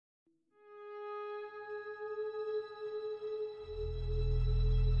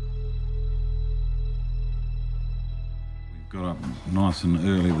Got up nice and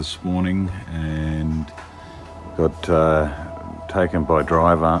early this morning and got taken by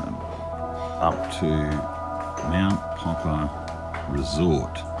driver up to Mount Popa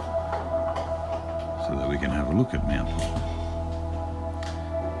Resort so that we can have a look at Mount Popa.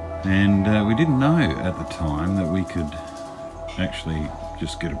 And we didn't know at the time that we could actually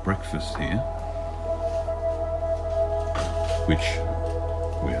just get a breakfast here, which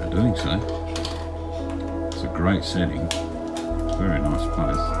we are doing so. It's a great setting. Very nice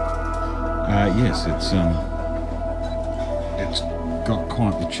place. Yes, it's got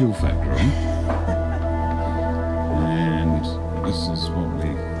quite the chill factor on, and this is what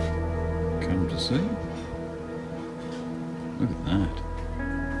we come to see. Look at that.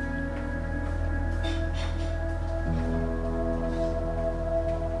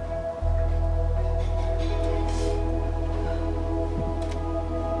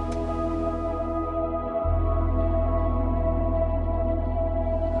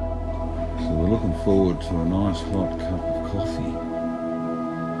 We're looking forward to a nice hot cup of coffee,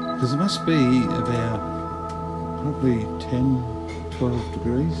 because it must be about probably 10-12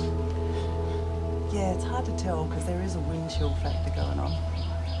 degrees. Yeah, it's hard to tell because there is a wind chill factor going on.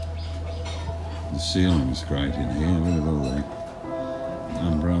 The ceiling's great in here. Look at all the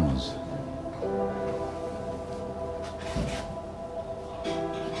umbrellas.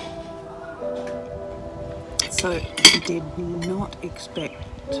 So I did not expect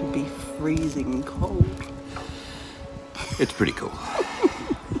to be freezing cold. It's pretty cool.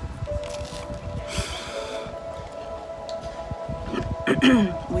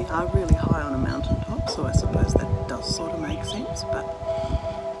 We are really high on a mountaintop, so I suppose that does sort of make sense, but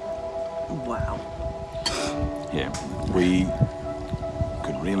wow. Yeah, we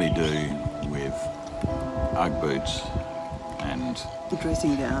could really do with Ugg boots and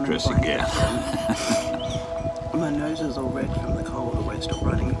dressing gown. My nose is all red from the cold, or we're still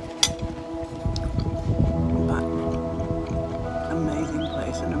running. But amazing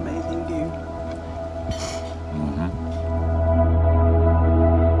place and amazing view.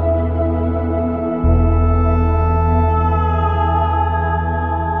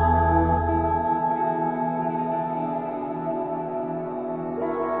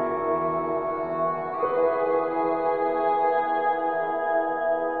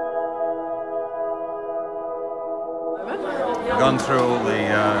 Gone through all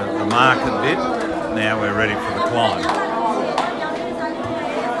the market bit. Now we're ready for the climb.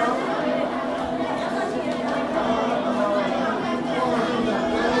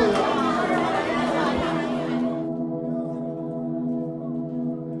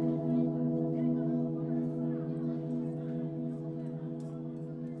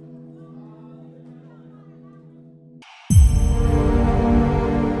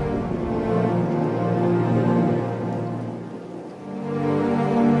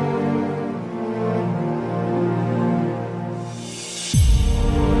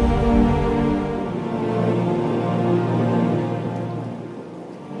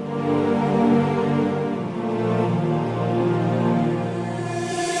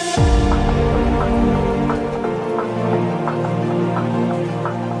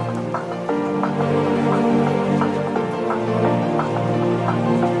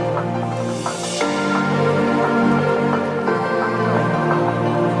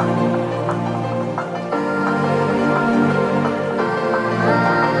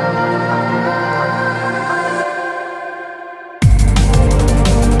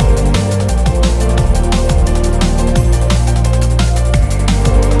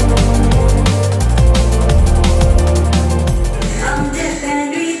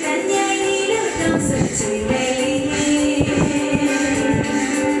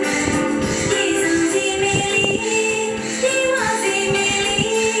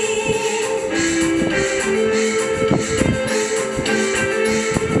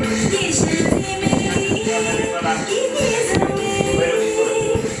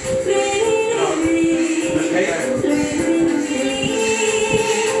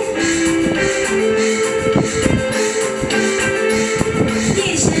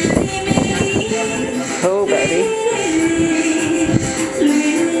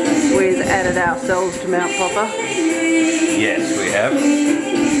 Ourselves to Mount Popa. Yes, we have.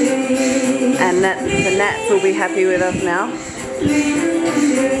 And the gnats will be happy with us now.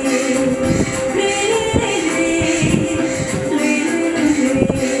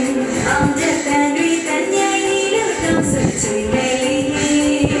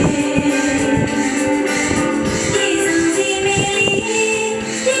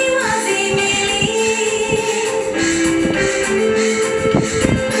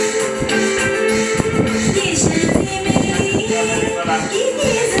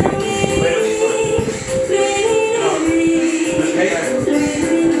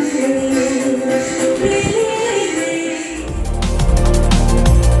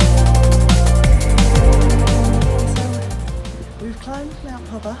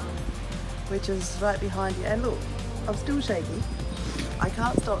 right behind you. And look, I'm still shaking. I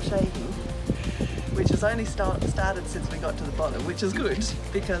can't stop shaking, which has only started since we got to the bottom, which is good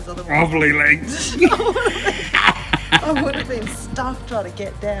because otherwise Wobbly legs. I would have been stuffed trying to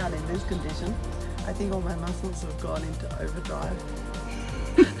get down in this condition. I think all my muscles have gone into overdrive.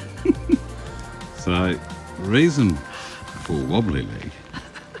 So, reason for wobbly leg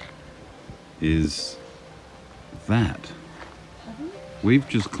is that we've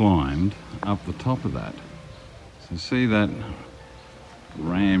just climbed up the top of that. So see that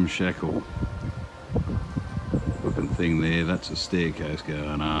ramshackle looking thing there? That's a staircase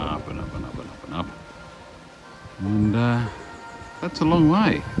going up and up and up and up and up. And that's a long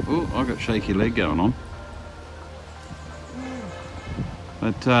way. Oh, I got shaky leg going on.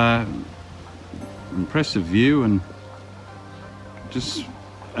 But impressive view and just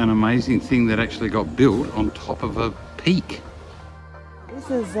an amazing thing that actually got built on top of a peak. This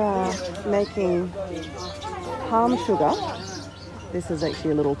is making palm sugar. This is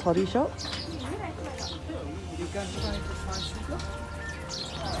actually a little toddy shop.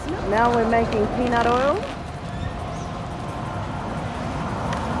 Now we're making peanut oil.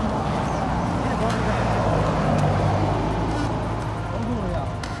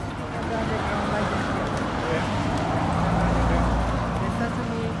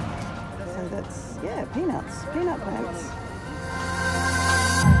 So that's, yeah, peanut plants.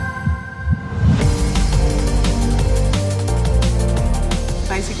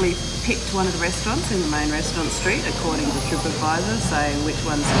 Basically picked one of the restaurants in the main restaurant street according to TripAdvisor, saying which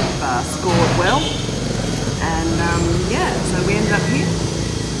ones have scored well, and yeah, so we ended up here.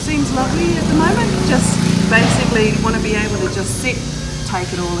 Seems lovely at the moment. Just basically want to be able to just sit, take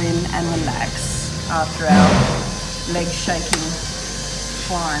it all in and relax after our leg shaking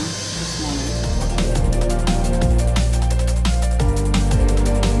climb this morning.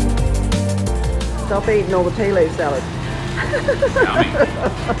 Stop eating all the tea leaf salad.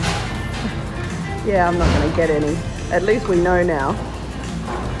 Yeah, I'm not going to get any. At least we know now.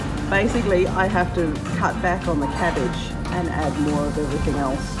 Basically, I have to cut back on the cabbage and add more of everything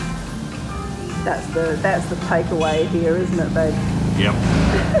else. That's the takeaway here, isn't it, babe? Yep.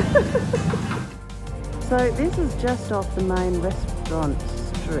 So this is just off the main restaurant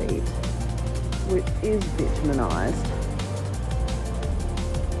street, which is bitumenized.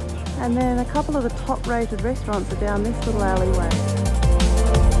 And then a couple of the top-rated restaurants are down this little alleyway.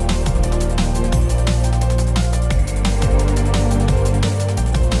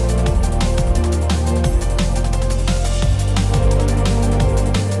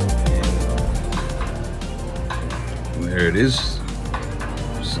 There it is.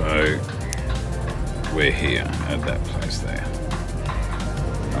 So we're here at that place there.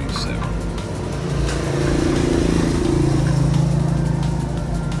 Number 7.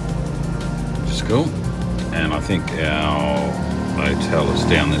 Cool. And I think our motel is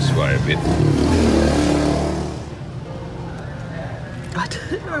down this way a bit. I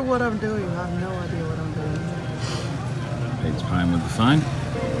don't know what I'm doing. I have no idea what I'm doing. Pete's playing with the phone.